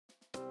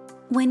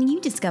When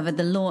you discovered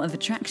the law of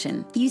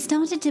attraction, you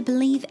started to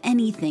believe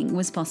anything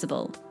was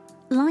possible.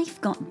 Life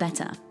got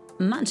better,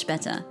 much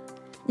better.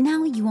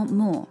 Now you want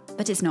more,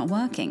 but it's not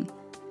working.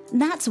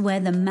 That's where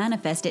the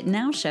Manifest It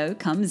Now show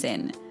comes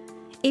in.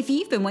 If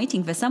you've been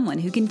waiting for someone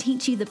who can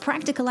teach you the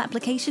practical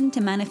application to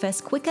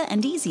manifest quicker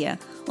and easier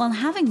while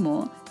having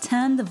more,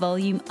 turn the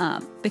volume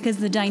up, because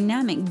the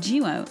dynamic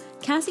duo,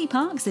 Cassie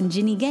Parks and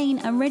Ginny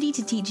Gain, are ready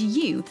to teach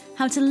you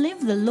how to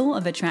live the law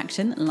of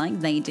attraction like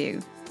they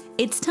do.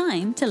 It's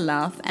time to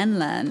laugh and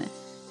learn.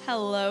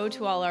 Hello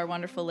to all our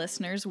wonderful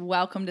listeners.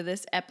 Welcome to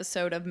this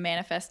episode of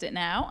Manifest It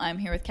Now. I'm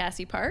here with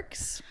Cassie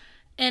Parks.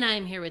 And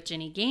I'm here with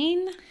Ginny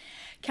Gain.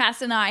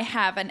 Cass and I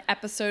have an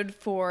episode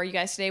for you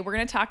guys today. We're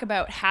going to talk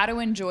about how to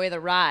enjoy the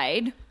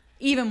ride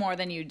even more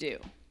than you do.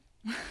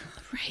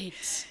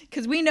 Right.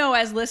 Because we know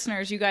as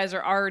listeners, you guys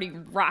are already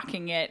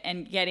rocking it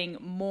and getting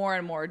more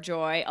and more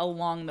joy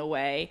along the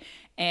way.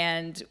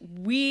 And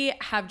we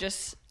have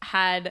just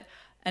had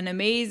an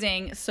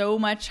amazing, so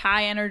much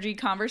high energy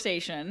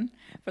conversation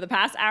for the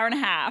past hour and a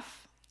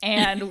half.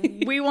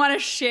 And we want to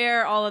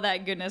share all of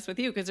that goodness with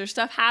you because there's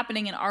stuff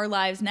happening in our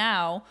lives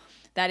now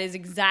that is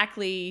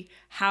exactly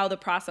how the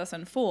process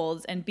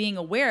unfolds, and being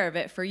aware of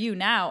it for you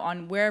now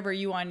on wherever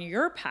you on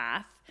your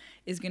path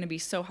is going to be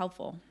so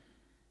helpful.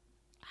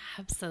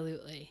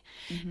 Absolutely.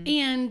 Mm-hmm.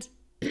 And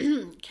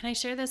can I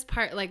share this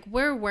part? Like,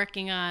 we're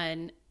working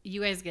on you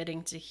guys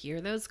getting to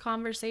hear those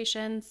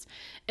conversations.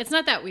 It's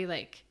not that we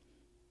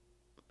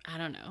I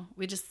don't know.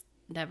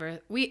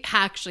 We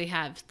actually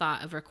have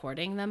thought of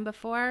recording them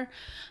before.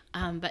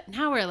 But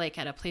now we're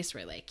at a place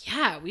where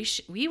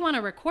we want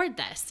to record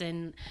this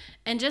and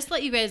just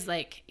let you guys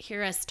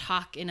hear us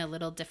talk in a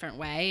little different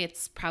way.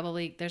 It's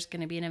probably, there's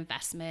going to be an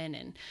investment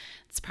and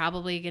it's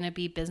probably going to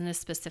be business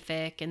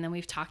specific. And then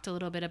we've talked a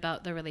little bit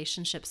about the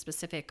relationship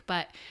specific,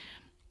 but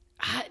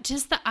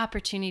just the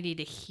opportunity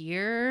to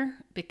hear,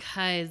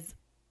 because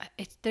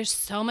there's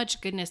so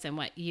much goodness in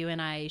what you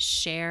and I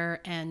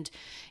share and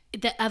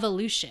the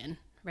evolution,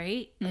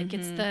 right?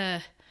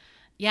 Mm-hmm.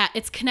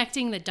 It's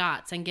connecting the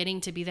dots and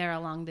getting to be there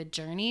along the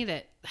journey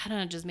that, I don't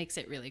know, just makes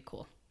it really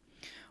cool.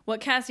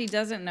 What Cassie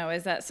doesn't know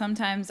is that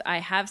sometimes I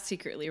have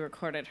secretly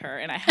recorded her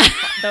and I have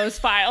those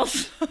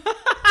files.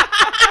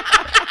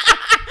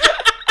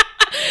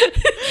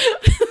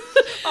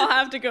 I'll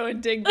have to go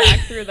and dig back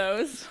through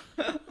those.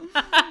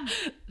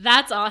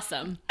 That's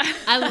awesome.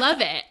 I love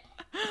it.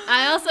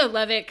 I also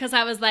love it because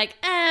I was like,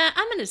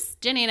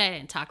 Jenny and I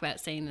didn't talk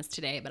about saying this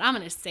today, but I'm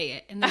going to say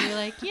it. And then you're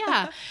like,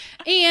 yeah.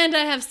 And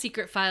I have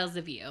secret files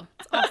of you.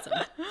 It's awesome.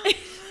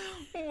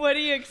 What are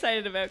you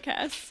excited about,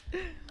 Cass?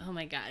 Oh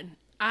my God.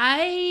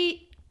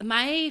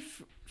 My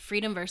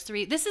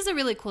Freedomversary, this is a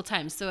really cool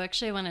time. So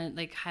actually I want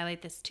to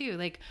highlight this too.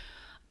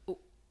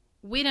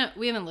 We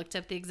haven't looked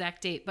up the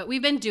exact date, but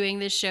we've been doing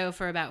this show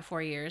for about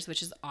 4 years,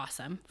 which is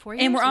awesome. 4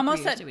 years? And we're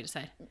almost at, did we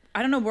decide?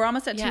 I don't know, we're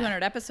almost at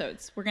 200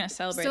 episodes. We're going to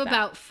celebrate that. So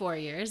about 4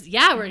 years.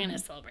 Yeah, we're going to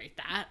celebrate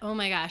that. Oh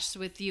my gosh,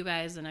 with you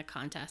guys in a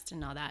contest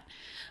and all that,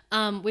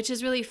 which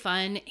is really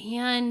fun.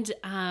 And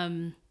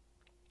my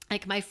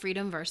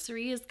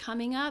Freedomversary is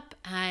coming up.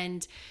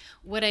 And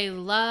what I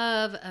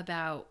love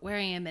about where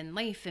I am in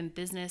life and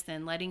business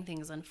and letting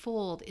things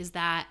unfold is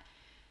that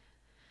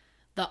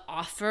the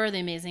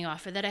amazing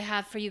offer that I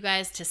have for you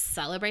guys to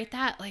celebrate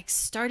that,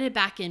 started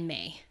back in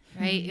May,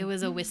 right? Mm-hmm. It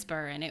was a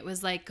whisper and it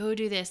was go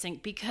do this.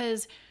 And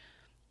because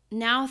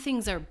now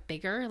things are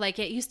bigger,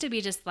 it used to be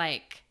just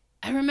I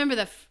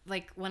remember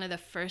one of the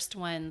first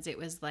ones, it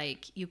was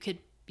you could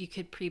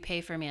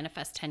prepay for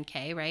Manifest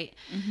 10K, right?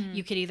 Mm-hmm.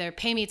 You could either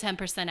pay me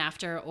 10%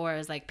 after, or it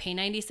was pay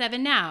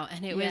 97 now.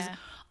 And it was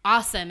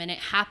awesome. And it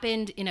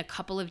happened in a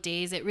couple of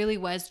days. It really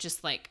was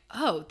just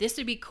oh, this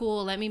would be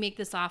cool. Let me make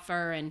this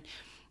offer. And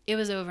it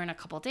was over in a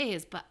couple of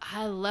days, but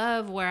I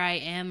love where I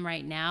am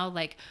right now,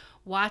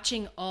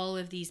 watching all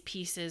of these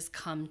pieces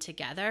come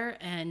together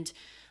and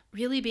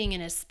really being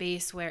in a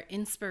space where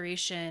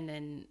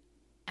inspiration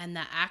and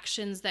the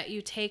actions that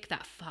you take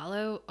that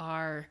follow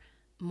are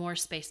more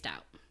spaced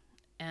out.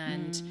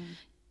 And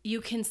you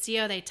can see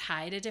how they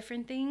tie to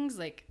different things.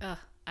 I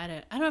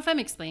don't know if I'm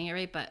explaining it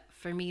right, but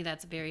for me,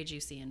 that's very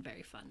juicy and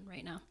very fun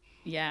right now.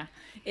 Yeah,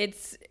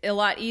 it's a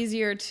lot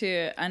easier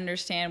to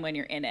understand when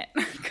you're in it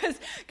because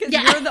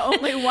you're the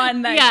only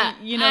one that,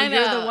 you're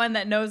the one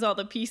that knows all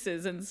the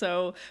pieces. And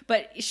so,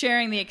 but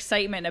sharing the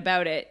excitement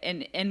about it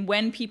and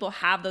when people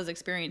have those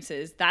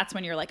experiences, that's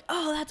when you're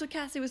oh, that's what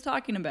Cassie was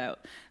talking about,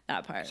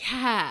 that part.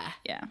 Yeah.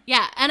 Yeah.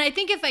 Yeah. And I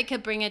think if I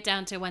could bring it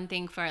down to one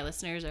thing for our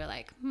listeners are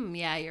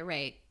yeah, you're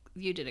right.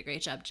 You did a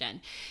great job,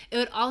 Jen. It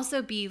would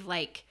also be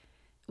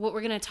what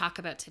we're going to talk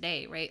about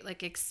today, right?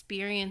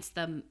 Experience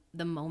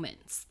the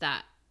moments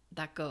that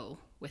go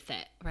with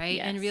it, right?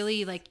 Yes. And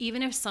really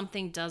even if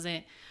something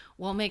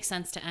won't make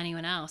sense to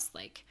anyone else,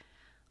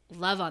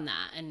 love on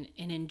that and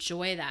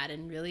enjoy that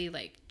and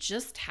really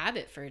just have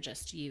it for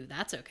just you.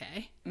 That's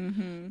okay.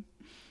 Mm-hmm.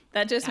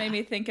 That just made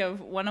me think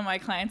of one of my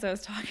clients I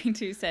was talking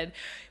to said,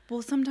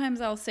 well, sometimes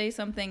I'll say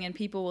something and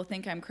people will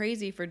think I'm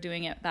crazy for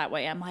doing it that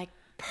way. I'm like,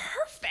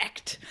 perfect.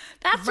 perfect.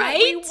 That's what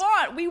we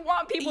want. We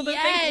want people to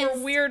think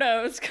we're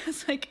weirdos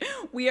because like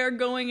we are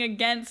going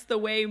against the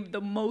way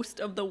the most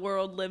of the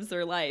world lives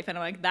their life. And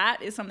I'm like,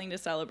 that is something to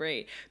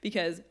celebrate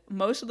because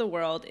most of the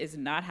world is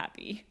not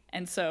happy.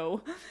 And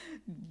so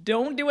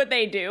don't do what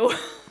they do.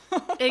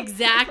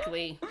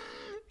 Exactly.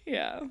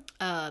 Yeah.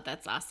 Oh,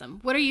 that's awesome.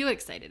 What are you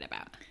excited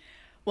about?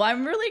 Well,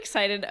 I'm really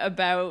excited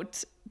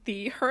about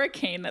the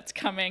hurricane that's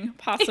coming,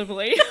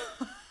 possibly.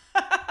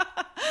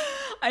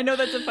 I know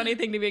that's a funny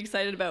thing to be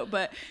excited about,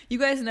 but you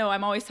guys know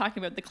I'm always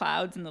talking about the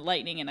clouds and the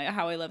lightning and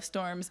how I love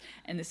storms,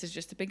 and this is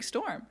just a big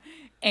storm.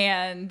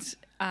 And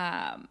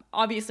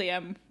obviously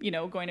I'm,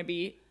 going to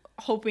be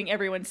hoping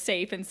everyone's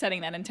safe and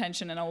setting that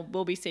intention and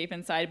we'll be safe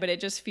inside, but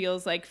it just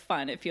feels like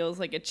fun. It feels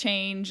like a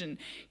change. And,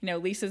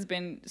 Lisa's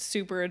been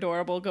super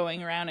adorable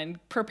going around and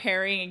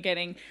preparing and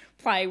getting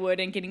plywood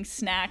and getting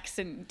snacks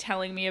and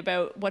telling me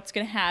about what's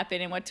going to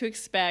happen and what to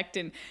expect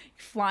and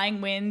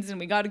flying winds. And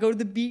we got to go to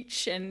the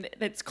beach and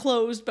it's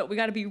closed, but we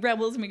got to be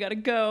rebels and we got to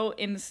go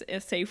in a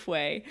safe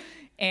way.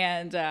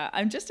 And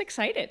I'm just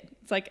excited.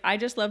 It's like, I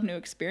just love new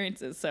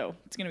experiences. So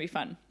it's going to be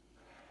fun.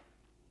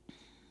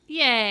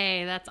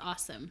 Yay, that's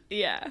awesome.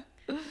 Yeah.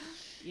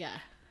 Yeah.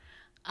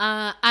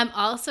 I'm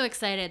also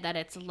excited that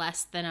it's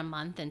less than a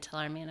month until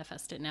our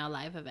Manifest It Now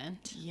live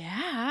event.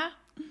 Yeah.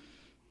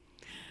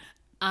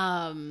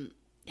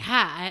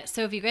 Yeah.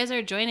 So if you guys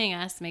are joining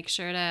us, make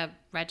sure to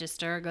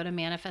register. Go to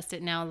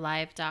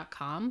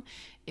manifestitnowlive.com.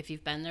 If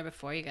you've been there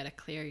before, you got to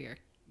clear your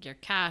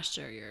cache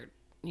or your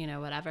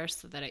whatever,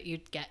 so that you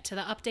get to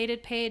the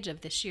updated page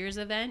of this year's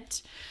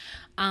event.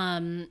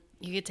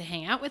 You get to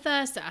hang out with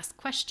us, to ask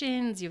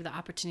questions. You have the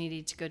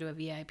opportunity to go to a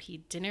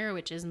VIP dinner,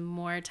 which is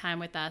more time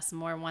with us,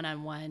 more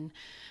one-on-one,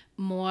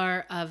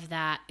 more of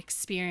that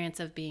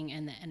experience of being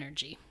in the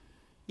energy.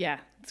 Yeah,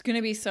 it's going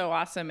to be so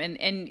awesome.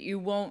 And you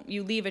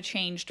leave a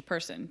changed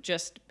person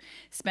just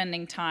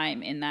spending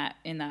time in that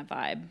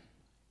vibe.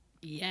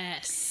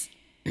 Yes.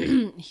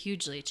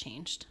 Hugely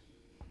changed.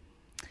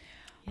 Yeah.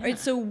 All right,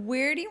 so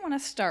where do you want to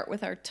start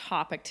with our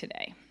topic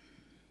today?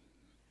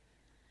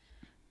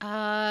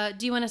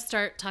 Do you want to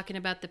start talking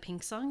about the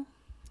Pink song?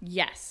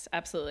 Yes,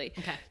 absolutely.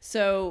 Okay.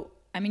 So,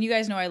 you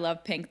guys know I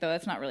love Pink, though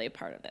that's not really a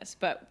part of this.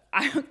 But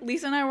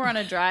Lisa and I were on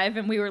a drive,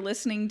 and we were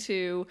listening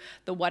to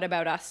the What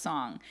About Us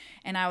song.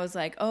 And I was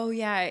like, oh,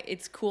 yeah,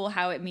 it's cool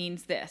how it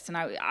means this. And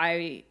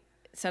I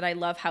said I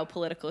love how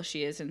political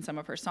she is in some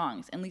of her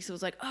songs. And Lisa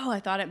was like, oh, I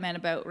thought it meant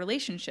about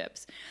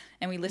relationships.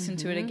 And we listened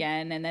to it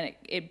again, and then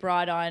it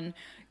brought on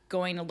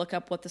going to look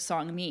up what the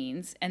song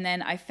means. And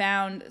then I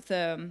found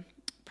the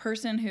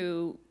person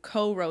who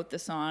co-wrote the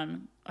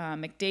song,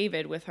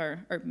 McDade,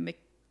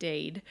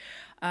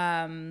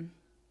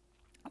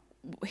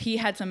 he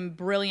had some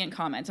brilliant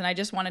comments, and I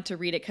just wanted to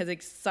read it because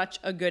it's such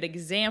a good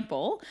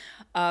example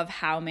of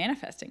how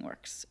manifesting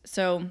works.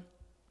 So,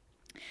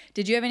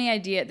 did you have any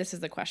idea, this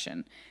is the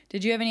question,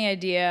 did you have any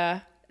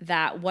idea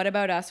that What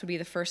About Us would be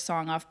the first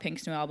song off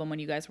Pink's new album when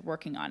you guys were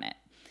working on it?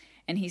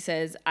 And he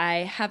says, I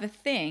have a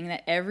thing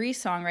that every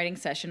songwriting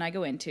session I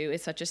go into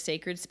is such a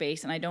sacred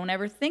space, and I don't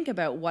ever think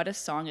about what a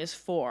song is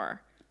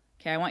for.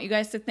 Okay, I want you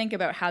guys to think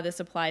about how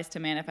this applies to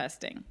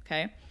manifesting,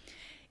 okay?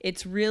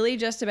 It's really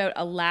just about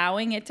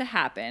allowing it to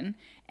happen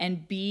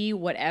and be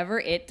whatever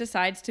it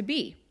decides to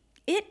be.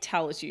 It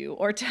tells you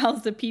or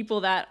tells the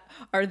people that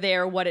are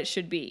there what it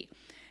should be.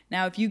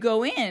 Now, if you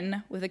go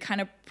in with a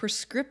kind of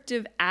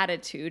prescriptive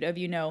attitude of,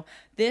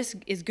 this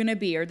is going to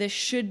be or this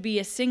should be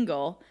a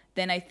single,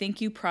 then I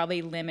think you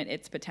probably limit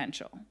its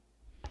potential.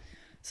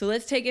 So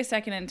let's take a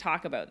second and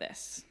talk about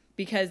this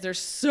because there's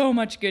so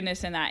much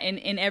goodness in that.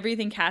 In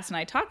everything Cass and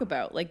I talk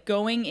about, like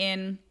going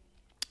in,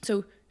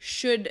 so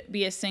should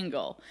be a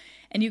single.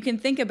 And you can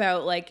think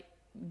about like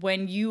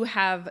when you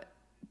have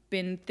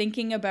been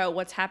thinking about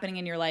what's happening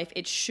in your life,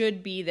 it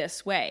should be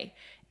this way.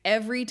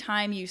 Every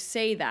time you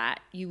say that,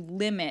 you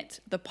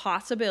limit the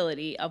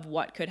possibility of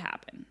what could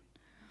happen.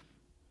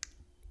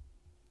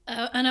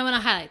 And I want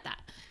to highlight that.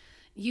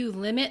 You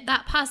limit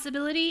that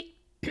possibility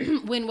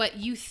when what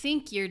you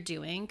think you're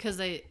doing,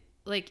 because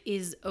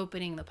is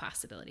opening the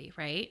possibility,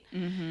 right?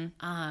 Mm-hmm.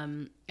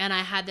 And I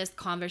had this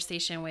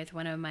conversation with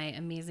one of my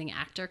amazing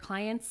actor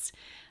clients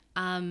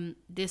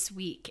this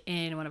week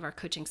in one of our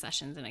coaching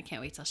sessions, and I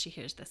can't wait till she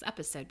hears this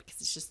episode because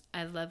it's just,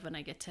 I love when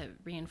I get to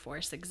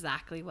reinforce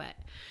exactly what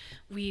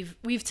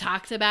we've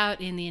talked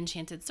about in the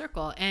Enchanted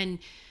Circle. And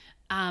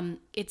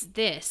it's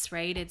this,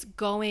 right? It's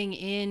going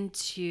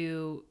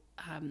into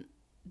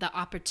the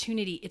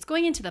opportunity, it's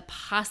going into the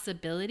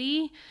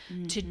possibility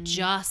to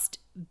just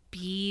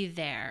be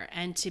there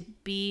and to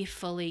be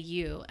fully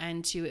you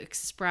and to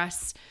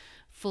express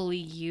fully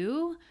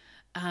you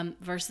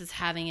versus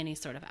having any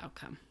sort of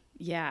outcome.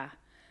 Yeah.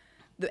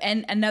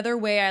 And another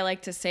way I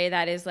like to say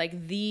that is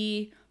like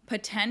the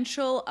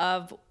potential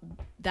of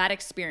that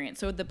experience.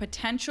 So the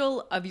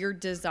potential of your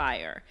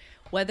desire,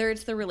 whether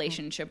it's the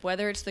relationship,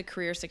 whether it's the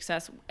career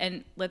success,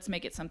 and let's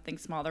make it something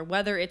smaller,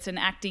 whether it's an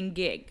acting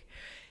gig,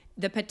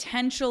 the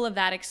potential of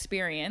that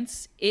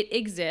experience, it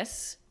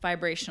exists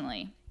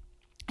vibrationally.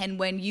 And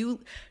when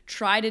you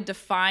try to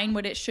define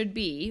what it should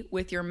be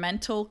with your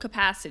mental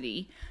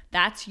capacity,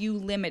 that's you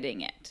limiting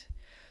it.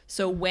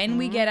 So when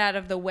we get out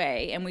of the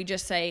way and we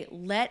just say,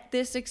 let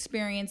this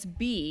experience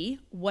be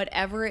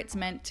whatever it's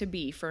meant to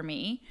be for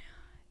me,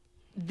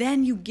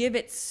 then you give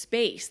it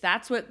space.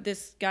 That's what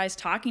this guy's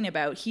talking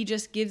about. He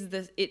just gives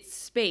it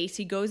space.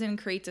 He goes in and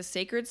creates a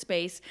sacred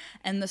space,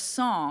 and the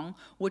song,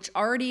 which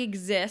already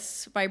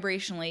exists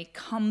vibrationally,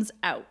 comes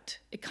out.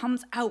 It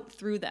comes out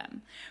through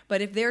them.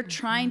 But if they're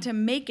trying to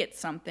make it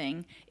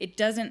something, it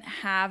doesn't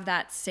have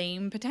that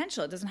same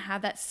potential. It doesn't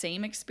have that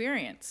same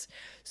experience.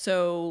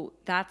 So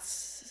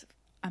that's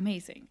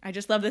amazing. I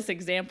just love this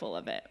example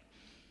of it.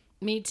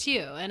 Me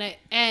too.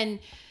 And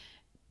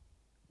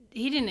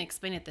he didn't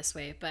explain it this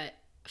way, but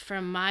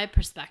from my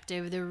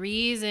perspective, the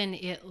reason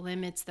it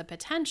limits the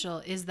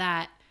potential is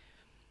that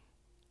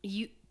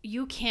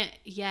you can't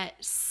yet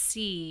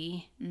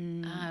see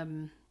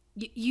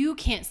you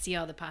can't see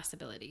all the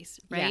possibilities,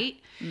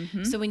 right?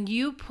 Yeah. So when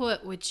you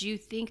put what you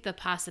think the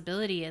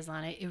possibility is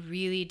on it, it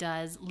really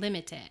does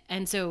limit it.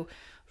 And so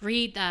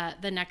read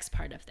the next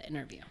part of the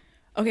interview.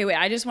 Okay, wait,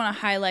 I just want to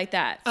highlight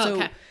that.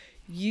 Okay.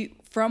 You,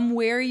 from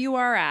where you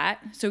are at,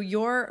 so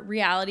your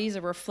reality is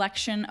a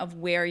reflection of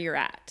where you're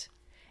at.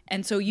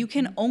 And so you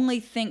can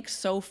only think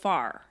so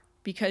far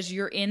because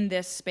you're in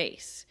this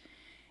space.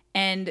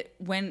 And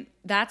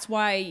that's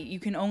why you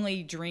can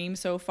only dream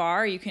so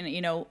far. You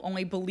can,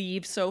 only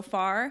believe so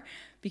far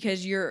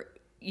because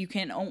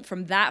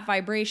from that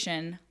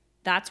vibration,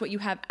 that's what you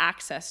have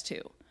access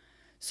to.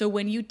 So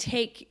when you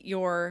take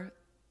your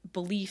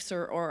beliefs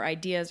or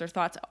ideas or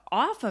thoughts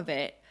off of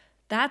it,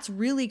 that's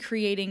really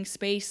creating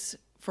space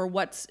for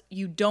what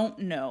you don't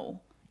know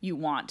you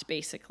want,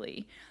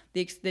 basically.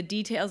 The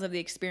details of the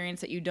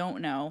experience that you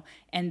don't know,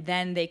 and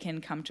then they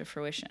can come to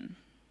fruition.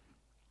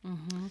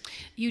 Mm-hmm.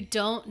 You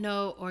don't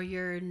know, or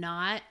you're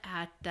not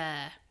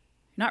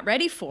not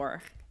ready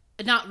for,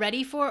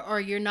 or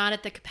you're not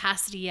at the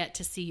capacity yet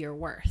to see your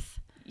worth.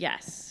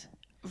 Yes.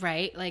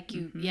 Right? Like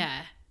you,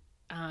 yeah.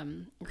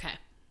 Okay.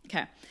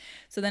 Okay.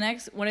 So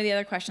one of the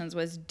other questions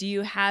was, do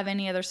you have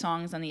any other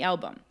songs on the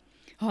album?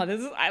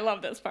 Oh, I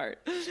love this part.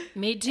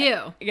 Me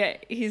too. Okay.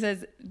 He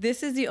says,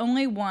 this is the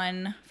only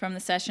one from the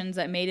sessions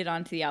that made it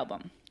onto the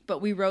album.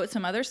 But we wrote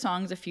some other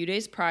songs a few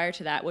days prior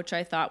to that, which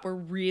I thought were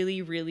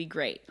really, really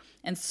great.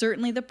 And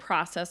certainly the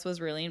process was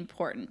really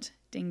important.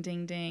 Ding,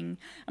 ding, ding.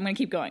 I'm going to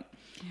keep going.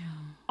 Yeah.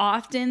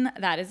 Often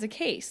that is the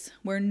case,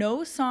 where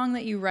no song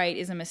that you write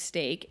is a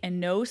mistake and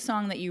no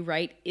song that you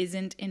write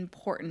isn't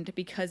important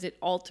because it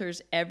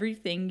alters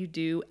everything you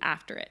do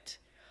after it.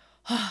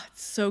 Oh,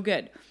 it's so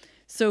good.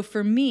 So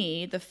for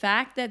me, the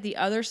fact that the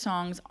other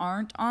songs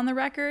aren't on the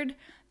record,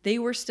 they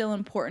were still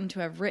important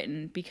to have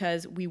written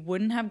because we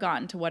wouldn't have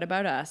gotten to What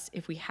About Us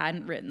if we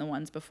hadn't written the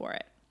ones before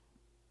it.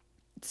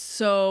 It's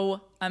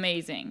so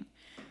amazing.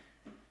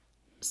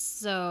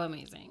 So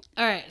amazing.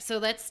 All right, so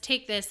let's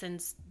take this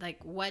and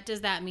what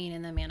does that mean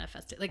in the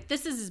manifesting?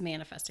 This is his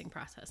manifesting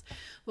process.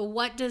 But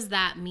what does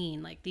that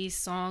mean? These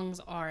songs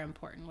are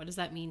important. What does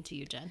that mean to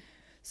you, Jen?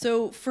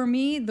 So for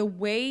me, the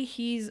way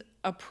he's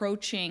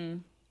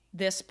approaching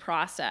this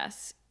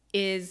process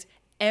is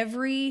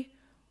every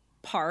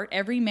part,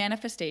 every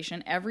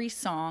manifestation, every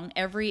song,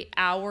 every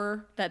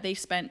hour that they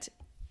spent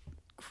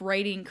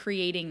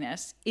creating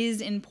this is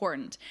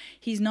important.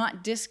 He's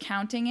not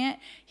discounting it.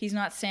 He's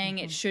not saying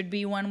it should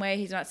be one way.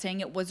 He's not saying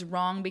it was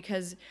wrong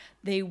because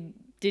they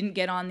didn't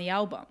get on the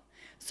album.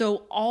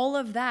 So all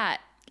of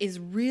that is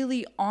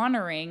really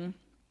honoring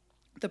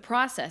the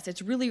process.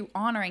 It's really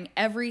honoring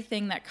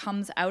everything that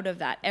comes out of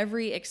that,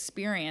 every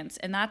experience.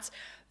 And that's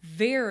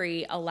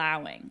very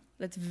allowing.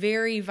 That's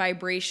very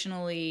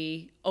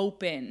vibrationally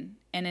open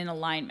and in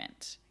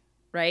alignment,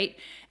 right?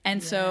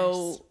 And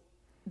so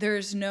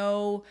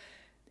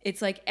it's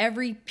like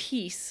every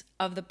piece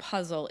of the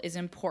puzzle is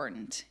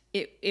important.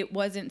 It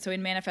wasn't, so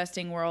in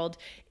manifesting world,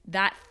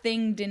 that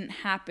thing didn't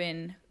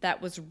happen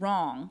that was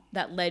wrong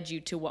that led you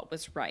to what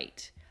was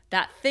right.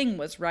 That thing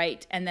was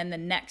right, and then the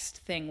next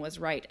thing was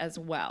right as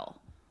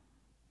well.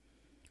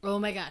 Oh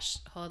my gosh,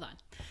 hold on.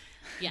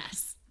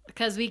 Yes.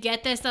 Because we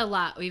get this a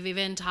lot. We've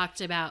even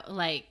talked about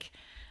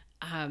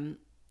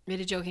we had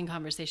a joking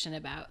conversation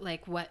about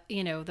what,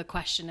 the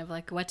question of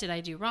what did I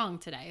do wrong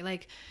today?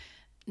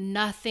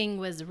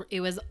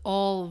 It was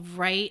all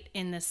right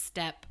in the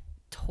step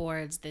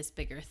towards this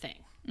bigger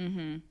thing.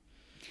 Mm-hmm.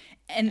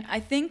 And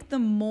I think the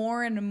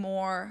more and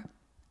more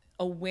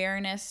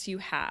awareness you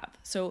have,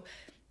 so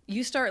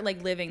you start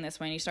living this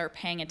way and you start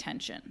paying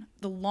attention.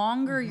 The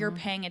longer you're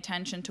paying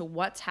attention to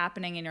what's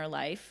happening in your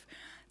life,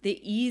 the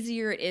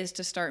easier it is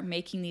to start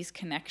making these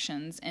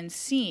connections and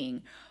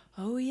seeing,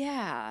 oh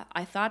yeah,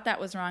 I thought that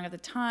was wrong at the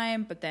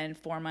time, but then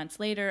 4 months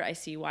later, I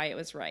see why it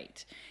was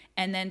right.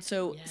 And then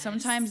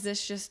sometimes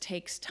this just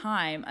takes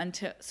time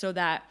so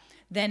that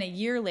then a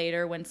year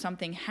later when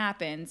something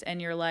happens and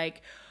you're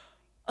like,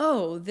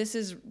 oh,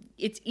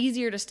 it's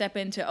easier to step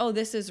into, oh,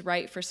 this is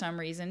right for some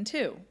reason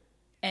too.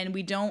 And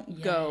we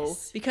don't go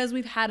because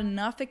we've had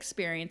enough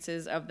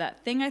experiences of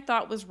that thing I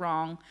thought was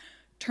wrong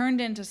turned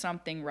into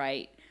something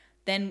right.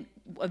 then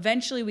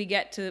eventually we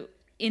get to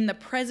in the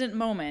present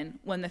moment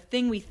when the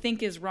thing we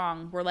think is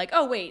wrong, we're like,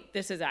 oh, wait,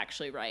 this is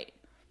actually right.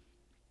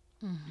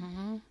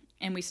 Mm-hmm.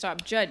 And we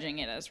stop judging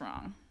it as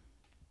wrong.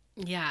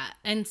 Yeah.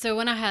 And so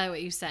when I highlight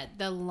what you said,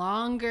 the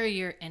longer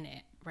you're in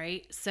it,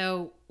 right?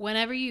 So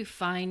whenever you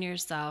find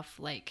yourself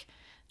like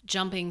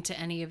jumping to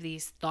any of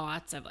these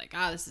thoughts of like,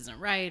 oh, this isn't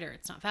right, or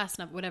it's not fast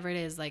enough, whatever it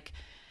is, like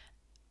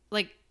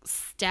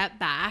step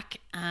back,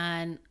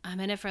 and I'm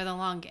in it for the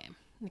long game.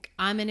 Like,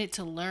 I'm in it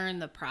to learn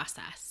the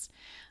process.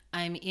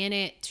 I'm in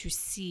it to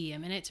see.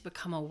 I'm in it to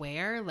become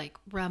aware. Like,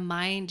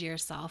 remind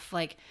yourself,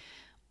 like,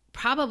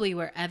 probably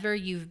wherever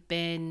you've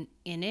been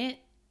in it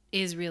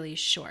is really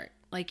short.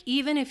 Like,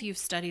 even if you've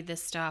studied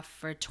this stuff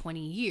for 20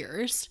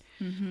 years,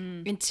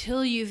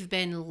 until you've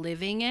been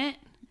living it,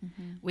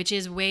 which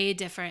is way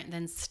different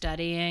than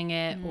studying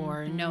it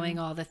or knowing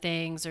all the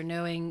things or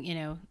knowing, you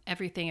know,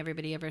 everything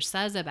everybody ever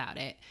says about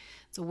it.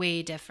 It's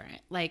way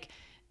different. Like,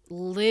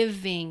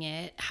 living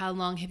it, how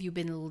long have you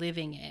been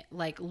living it?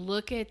 Like,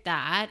 look at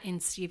that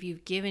and see if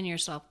you've given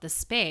yourself the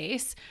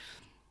space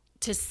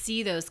to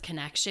see those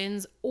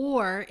connections,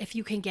 or if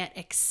you can get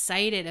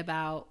excited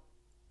about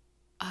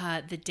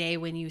the day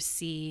when you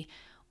see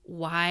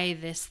why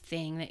this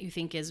thing that you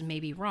think is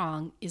maybe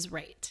wrong is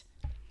right.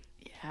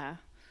 Yeah.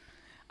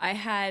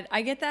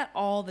 I get that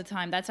all the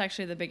time. That's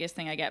actually the biggest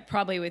thing I get,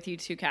 probably with you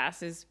too,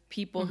 Cass, is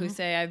people who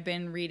say, I've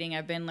been reading,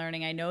 I've been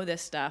learning, I know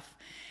this stuff.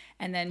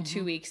 And then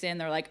 2 weeks in,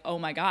 they're like, oh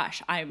my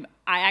gosh, I'm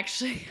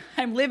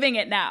living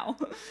it now.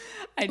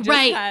 I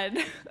just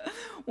had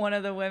one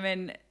of the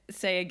women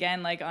say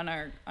again, like on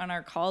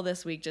our call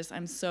this week, just,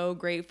 I'm so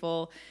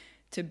grateful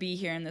to be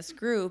here in this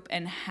group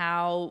and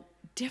how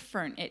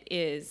different it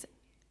is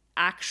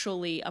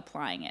actually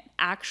applying it,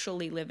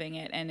 actually living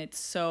it. And it's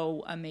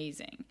so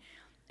amazing.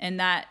 And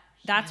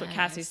that's what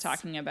Cassie's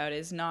talking about,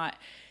 is not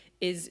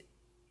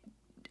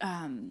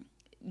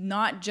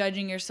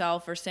judging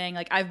yourself or saying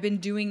like, I've been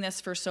doing this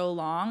for so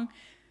long.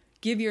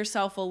 Give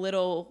yourself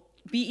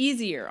be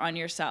easier on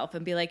yourself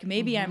and be like,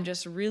 maybe I'm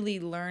just really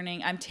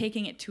learning. I'm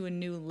taking it to a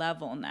new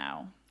level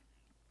now.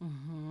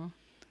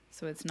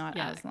 So it's not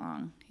as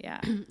long.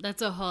 Yeah.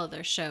 That's a whole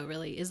other show,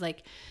 really, is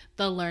like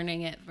the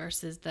learning it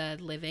versus the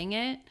living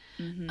it.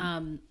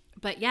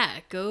 But yeah,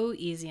 go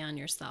easy on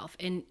yourself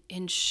and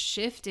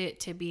shift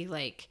it to be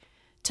like,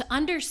 to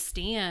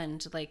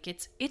understand, like,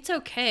 it's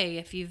okay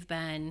if you've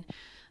been,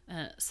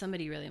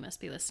 somebody really must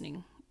be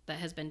listening that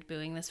has been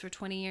doing this for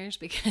 20 years,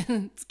 because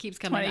it keeps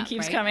coming up. 20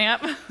 keeps coming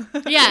up.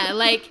 Yeah,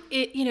 like,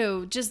 it, you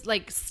know, just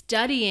like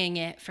studying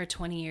it for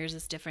 20 years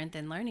is different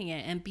than learning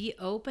it, and be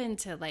open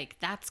to like,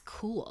 that's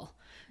cool.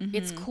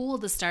 It's cool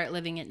to start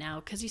living it now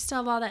because you still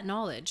have all that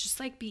knowledge. Just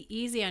like, be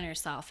easy on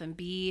yourself and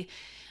be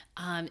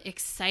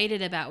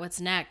excited about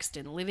what's next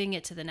and living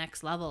it to the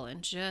next level,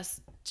 and just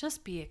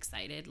be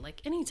excited.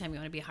 Like, anytime you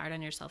want to be hard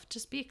on yourself,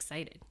 just be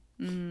excited.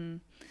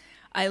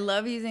 I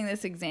love using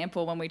this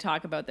example when we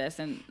talk about this,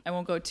 and I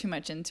won't go too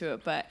much into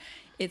it, but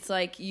it's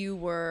like you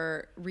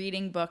were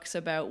reading books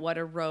about what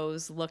a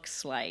rose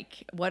looks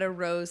like, what a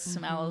rose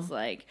smells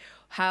like,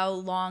 how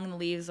long the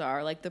leaves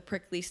are, like the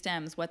prickly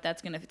stems, what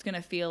it's going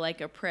to feel like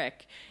a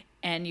prick.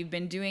 And you've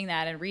been doing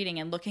that and reading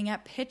and looking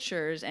at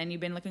pictures, and you've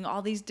been looking at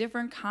all these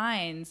different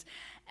kinds.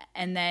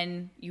 And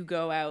then you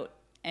go out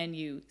and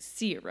you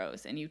see a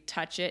rose and you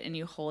touch it and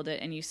you hold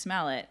it and you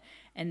smell it.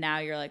 And now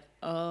you're like,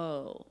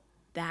 oh,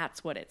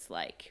 that's what it's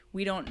like.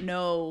 We don't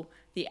know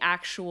the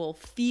actual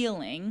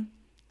feeling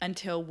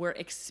until we're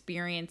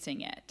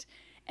experiencing it.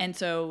 And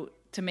so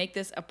to make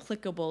this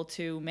applicable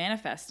to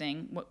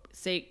manifesting,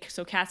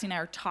 so Cassie and I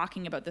are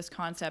talking about this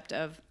concept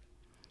of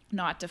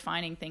not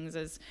defining things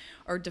as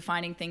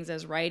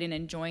right, and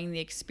enjoying the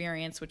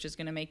experience, which is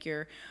going to make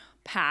your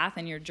path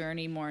and your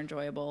journey more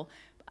enjoyable,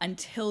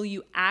 until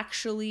you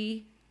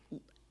actually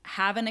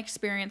have an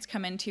experience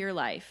come into your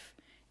life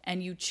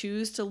and you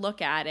choose to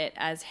look at it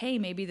as, hey,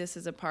 maybe this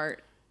is a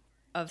part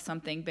of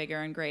something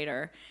bigger and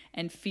greater,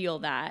 and feel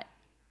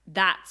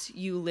that's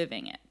you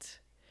living it.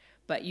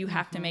 But you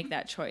have to make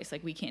that choice.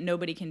 Like,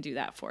 nobody can do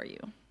that for you.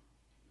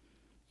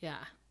 Yeah.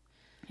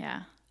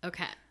 Yeah.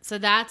 Okay. So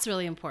that's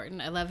really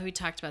important. I love how we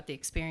talked about the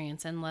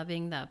experience and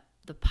loving the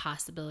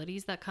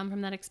possibilities that come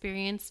from that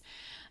experience.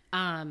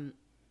 I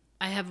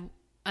have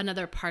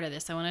another part of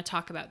this. I want to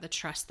talk about the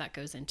trust that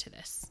goes into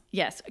this.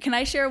 Yes. Can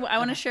I share? I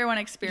want to share one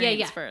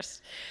experience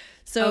first.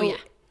 So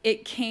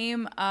it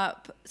came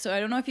up. So I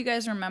don't know if you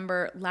guys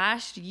remember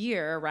last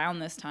year around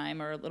this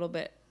time, or a little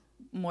bit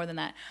more than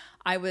that,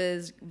 I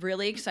was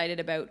really excited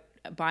about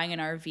buying an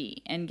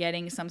RV and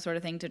getting some sort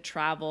of thing to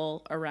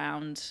travel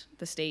around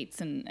the States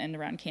and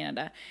around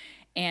Canada,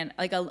 and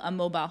like a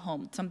mobile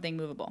home, something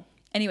movable.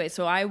 Anyway,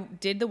 so I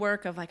did the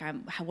work of like,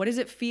 what does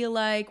it feel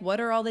like? What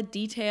are all the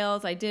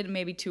details? I did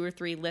maybe 2 or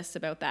 3 lists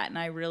about that, and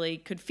I really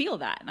could feel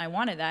that, and I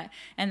wanted that,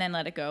 and then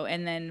let it go.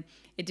 And then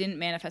it didn't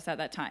manifest at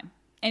that time.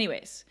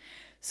 Anyways,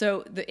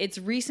 so it's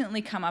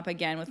recently come up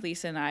again with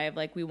Lisa and I of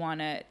like,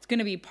 it's going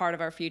to be part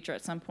of our future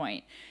at some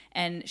point.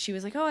 And she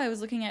was like, oh, I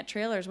was looking at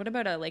trailers. What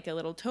about a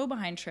little tow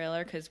behind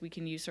trailer? Because we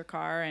can use her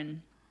car.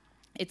 And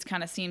it's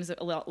kind of seems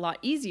a lot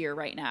easier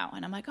right now.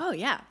 And I'm like, oh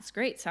yeah, it's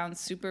great. Sounds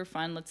super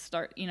fun. Let's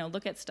start,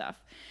 look at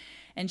stuff.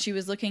 And she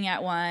was looking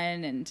at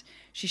one and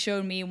she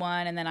showed me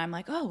one. And then I'm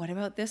like, oh, what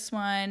about this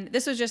one?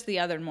 This was just the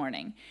other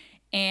morning.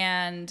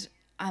 And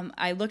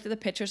I looked at the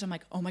pictures. I'm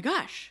like, oh my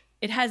gosh,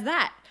 it has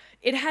that.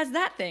 It has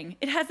that thing.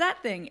 It has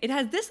that thing. It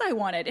has this I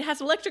wanted. It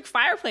has electric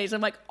fireplace.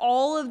 I'm like,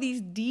 all of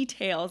these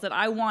details that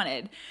I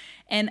wanted.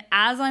 And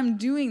as I'm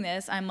doing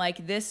this, I'm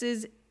like,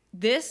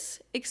 this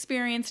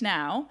experience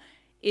now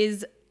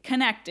is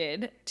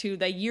connected to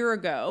the year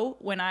ago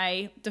when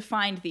I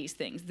defined these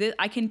things.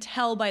 I can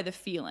tell by the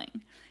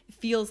feeling. It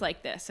feels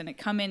like this, and it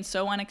come in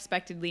so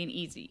unexpectedly and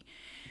easy.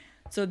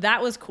 So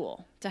that was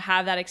cool to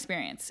have that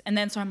experience. And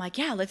then so I'm like,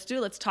 yeah, let's do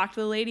it. Let's talk to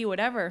the lady,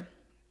 whatever.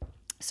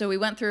 So we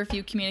went through a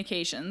few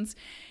communications,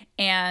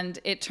 and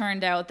it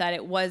turned out that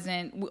it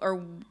wasn't,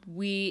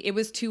 it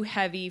was too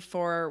heavy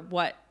for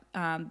what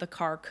the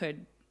car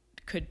could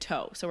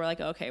tow. So we're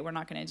like, okay, we're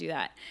not going to do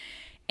that.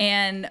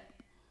 And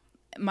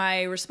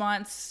my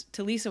response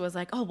to Lisa was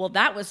like, oh, well,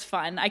 that was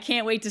fun. I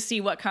can't wait to see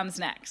what comes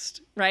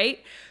next, right?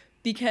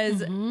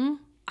 Because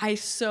I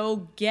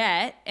so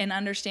get and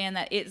understand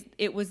that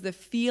it was the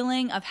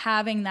feeling of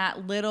having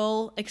that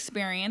little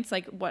experience,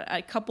 like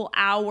a couple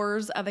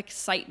hours of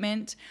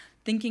excitement,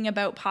 thinking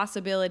about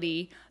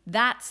possibility.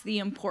 That's the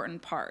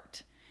important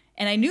part.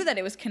 And I knew that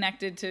it was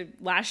connected to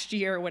last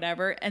year or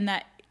whatever, and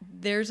that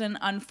there's an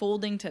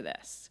unfolding to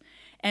this.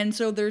 And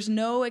so there's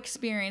no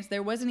experience.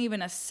 There wasn't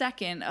even a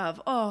second of,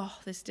 oh,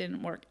 this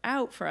didn't work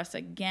out for us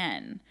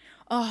again.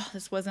 Oh,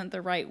 this wasn't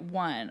the right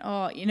one.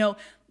 Oh,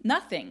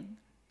 nothing.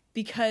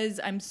 Because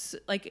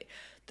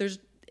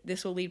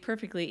this will lead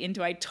perfectly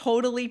into I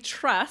totally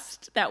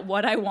trust that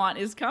what I want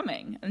is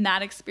coming and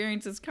that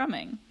experience is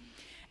coming.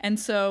 And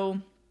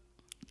so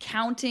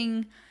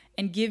counting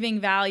and giving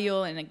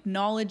value and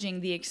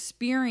acknowledging the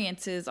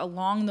experiences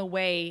along the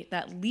way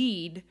that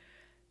lead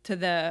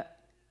to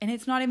and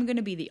it's not even going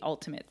to be the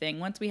ultimate thing.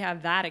 Once we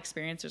have that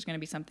experience, there's going to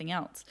be something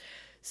else.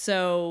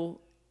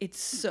 So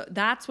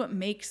that's what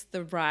makes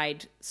the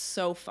ride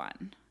so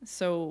fun.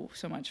 So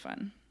much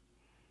fun.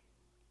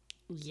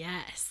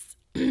 Yes.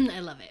 I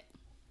love it.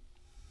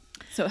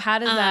 So how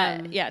does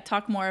that,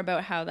 talk more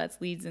about how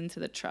that leads into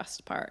the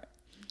trust part.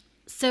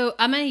 So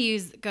I'm going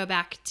to go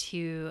back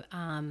to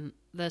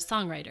the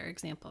songwriter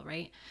example,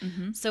 right?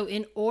 Mm-hmm. So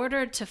in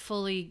order to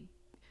fully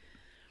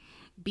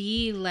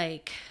be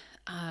like,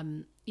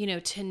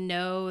 to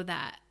know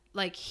that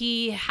like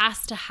he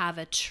has to have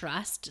a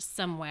trust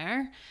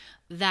somewhere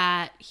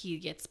that he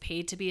gets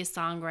paid to be a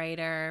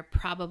songwriter.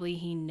 Probably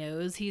he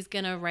knows he's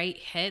going to write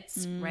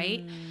hits,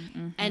 right?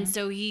 Mm-hmm. And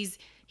so he's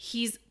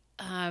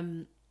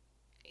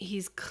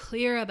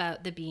clear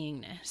about the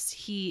beingness.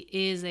 He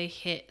is a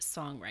hit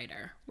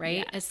songwriter, right?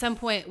 Yes. At some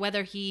point,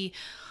 whether he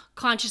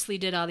consciously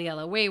did all the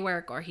LOA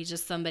work or he's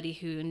just somebody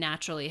who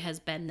naturally has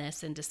been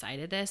this and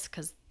decided this,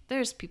 because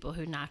there's people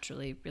who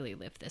naturally really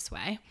live this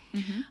way.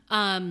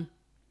 Mm-hmm.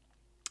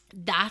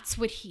 That's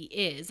what he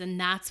is, and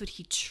that's what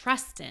he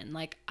trusts in.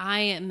 Like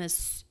I'm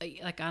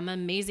an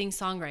amazing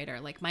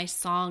songwriter. Like my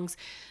songs,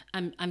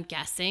 I'm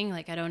guessing,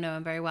 like I don't know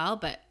him very well,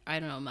 but I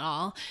don't know him at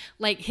all.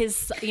 Like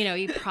his,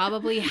 he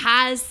probably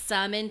has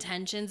some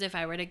intentions. If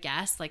I were to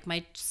guess, like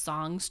my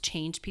songs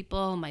change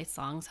people, my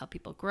songs help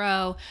people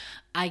grow.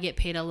 I get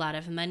paid a lot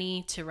of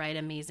money to write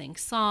amazing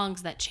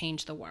songs that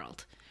change the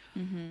world.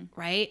 Mm-hmm.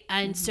 Right.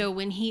 And so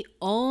when he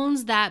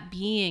owns that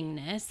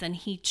beingness and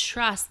he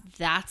trusts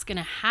that's going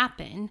to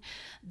happen,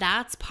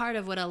 that's part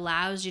of what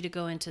allows you to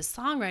go into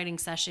songwriting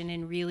session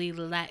and really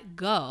let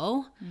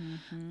go.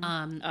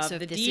 Mm-hmm. So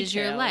if this is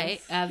your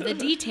life, of the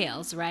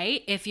details,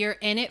 right? If you're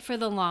in it for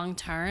the long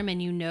term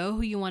and you know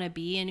who you want to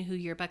be and who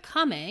you're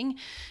becoming,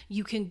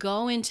 you can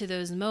go into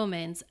those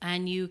moments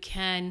and you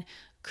can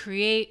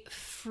create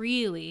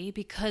freely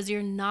because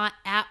you're not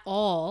at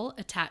all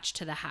attached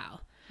to the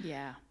how.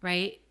 Yeah.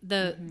 Right?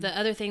 The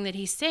other thing that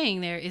he's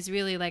saying there is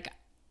really like,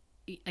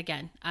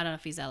 again, I don't know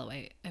if he's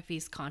LOA, if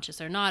he's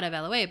conscious or not of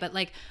LOA, but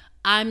like,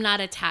 I'm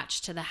not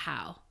attached to the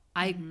how.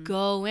 I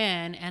go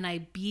in and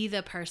I be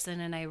the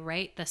person and I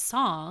write the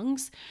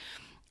songs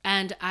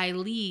and I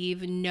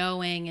leave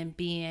knowing and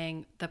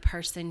being the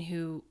person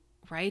who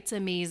writes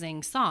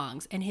amazing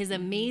songs. And his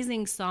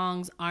amazing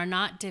songs are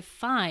not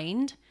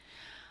defined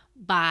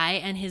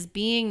by, and his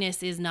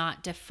beingness is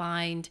not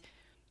defined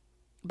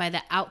by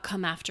the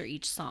outcome after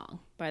each song.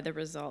 By the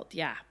result.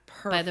 Yeah.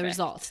 Perfect. By the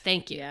result.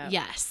 Thank you. Yeah.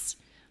 Yes.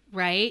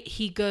 Right?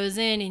 He goes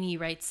in and he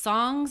writes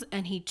songs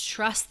and he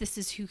trusts this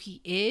is who he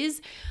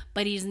is,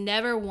 but he's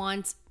never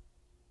once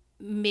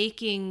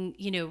writing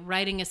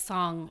a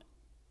song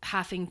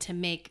having to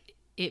make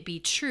it be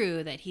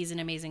true that he's an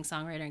amazing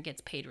songwriter and gets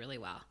paid really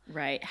well.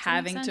 Right.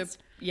 Having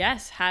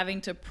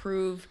to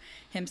prove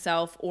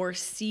himself or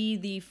see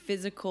the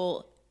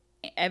physical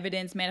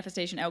evidence,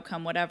 manifestation,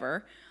 outcome,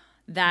 whatever,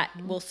 that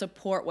will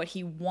support what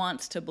he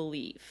wants to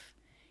believe.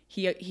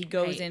 He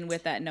goes in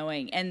with that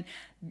knowing. And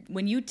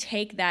when you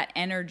take that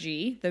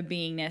energy, the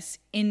beingness,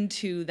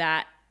 into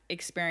that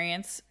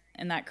experience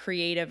and that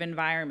creative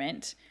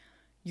environment,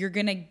 you're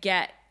going to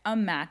get a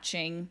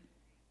matching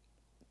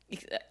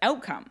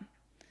outcome.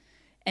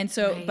 And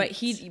so,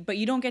 Right. but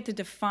you don't get to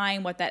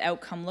define what that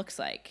outcome looks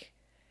like.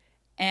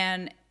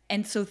 And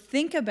so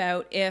think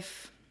about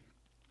if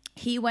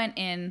he went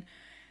in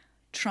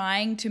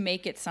trying to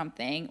make it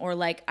something, or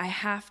like, I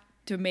have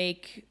to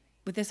make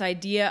with this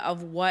idea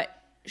of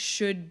what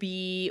should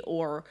be,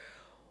 or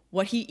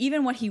what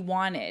he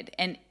wanted.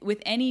 And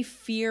with any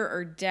fear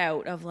or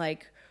doubt of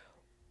like,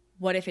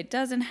 what if it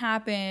doesn't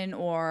happen,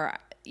 or,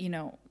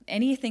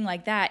 anything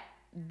like that,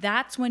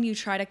 that's when you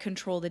try to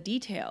control the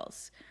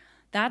details.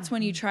 That's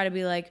when you try to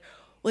be like,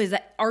 well,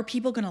 are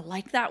people going to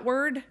like that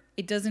word?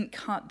 It doesn't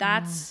come,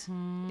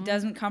 it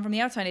doesn't come from the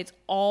outside. It's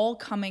all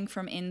coming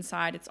from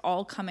inside. It's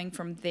all coming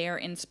from their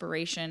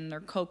inspiration,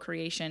 their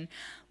co-creation,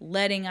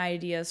 letting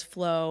ideas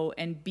flow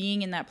and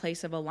being in that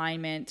place of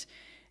alignment,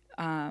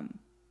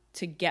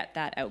 to get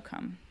that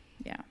outcome.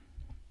 Yeah.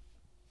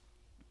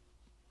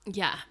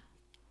 Yeah.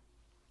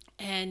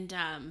 And,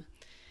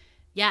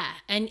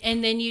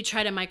 and then you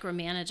try to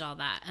micromanage all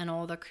that, and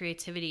all the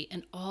creativity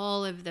and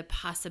all of the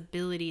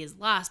possibility is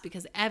lost,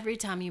 because every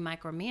time you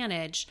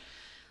micromanage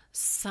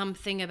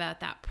something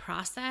about that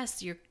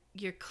process,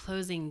 you're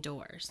closing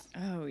doors.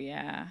 Oh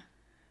yeah.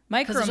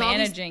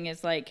 Micromanaging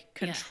is like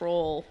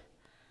control.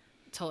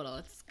 Total.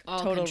 It's all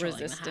Total controlling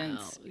the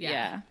resistance. how.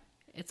 Yeah.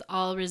 It's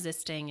all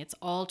resisting. It's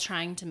all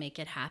trying to make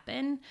it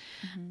happen.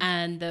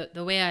 And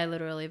the way I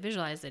literally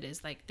visualize it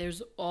is like,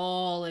 there's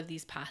all of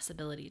these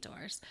possibility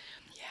doors.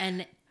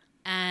 Yeah.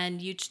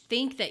 And you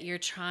think that you're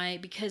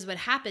trying, because what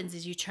happens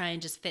is you try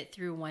and just fit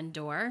through one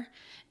door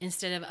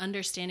instead of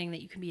understanding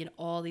that you can be in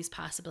all these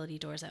possibility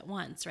doors at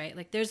once, right?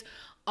 Like, there's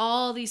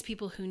all these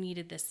people who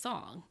needed this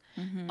song,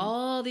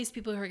 all these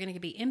people who are going to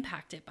be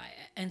impacted by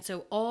it. And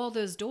so all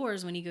those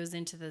doors, when he goes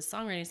into the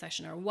songwriting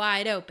session, are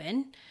wide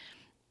open.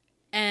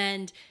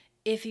 And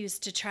if he was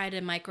to try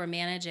to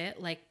micromanage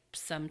it, like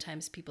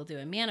sometimes people do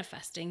in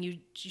manifesting, you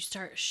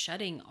start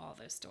shutting all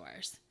those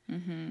doors.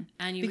 And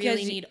you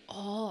really need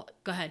all...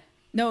 Go ahead.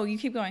 No, you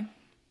keep going.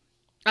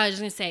 I was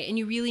just going to say, and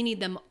you really need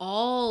them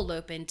all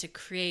open to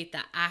create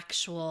the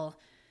actual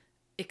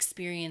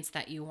experience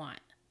that you want.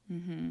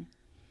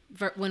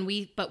 But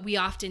we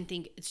often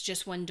think it's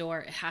just one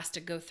door. It has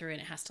to go through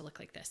and it has to look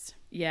like this.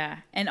 Yeah.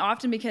 And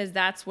often because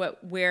that's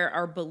where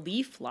our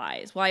belief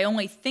lies. Well, I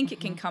only think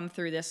it can come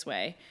through this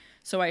way,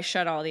 so I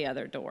shut all the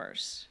other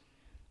doors.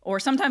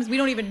 Or sometimes we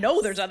don't even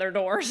know there's other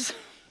doors.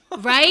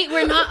 Right?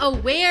 We're not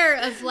aware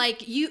of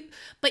like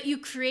but you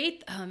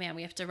create, oh man,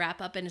 we have to wrap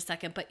up in a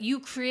second, but you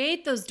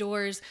create those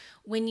doors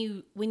when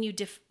you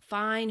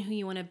define who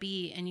you want to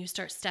be and you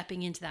start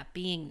stepping into that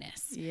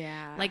beingness.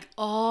 Yeah. Like,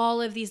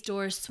 all of these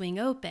doors swing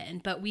open,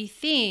 but we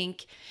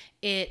think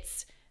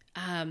it's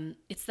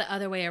the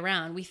other way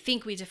around. We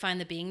think we define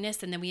the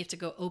beingness and then we have to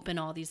go open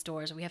all these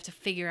doors, and we have to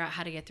figure out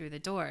how to get through the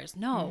doors.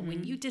 No,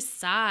 when you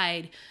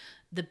decide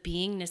the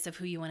beingness of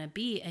who you want to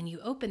be and you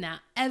open that,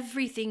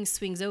 everything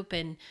swings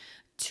open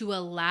to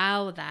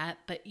allow that,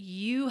 but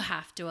you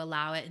have to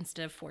allow it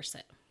instead of force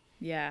it.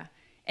 Yeah.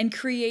 And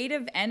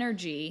creative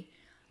energy,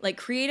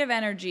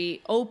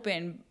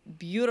 open,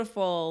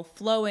 beautiful,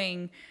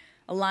 flowing,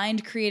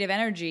 aligned creative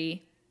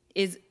energy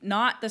is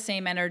not the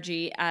same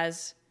energy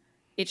as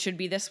it should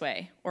be this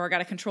way, or I got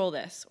to control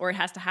this, or it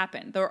has to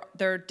happen.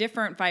 They're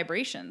different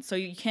vibrations. So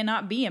you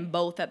cannot be in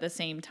both at the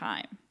same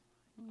time.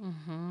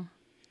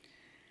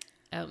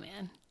 Oh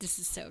man, this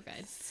is so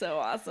good. So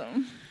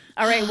awesome.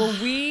 All right, well,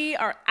 we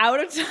are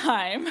out of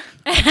time.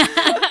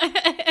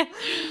 I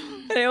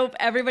hope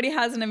everybody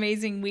has an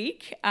amazing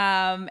week,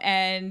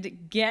 and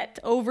get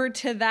over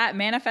to that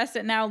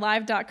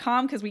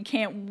manifestitnowlive.com, because we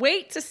can't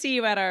wait to see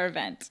you at our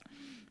event.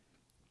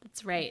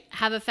 That's right.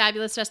 Have a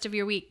fabulous rest of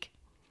your week.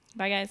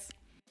 Bye, guys.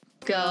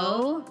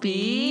 Go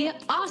be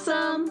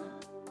awesome.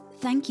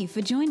 Thank you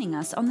for joining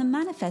us on the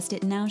Manifest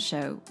It Now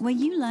show, where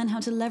you learn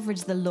how to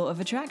leverage the law of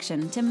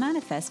attraction to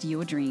manifest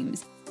your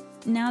dreams.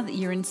 Now that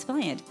you're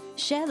inspired,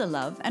 share the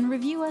love and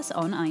review us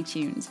on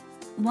iTunes.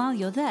 While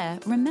you're there,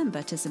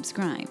 remember to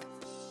subscribe.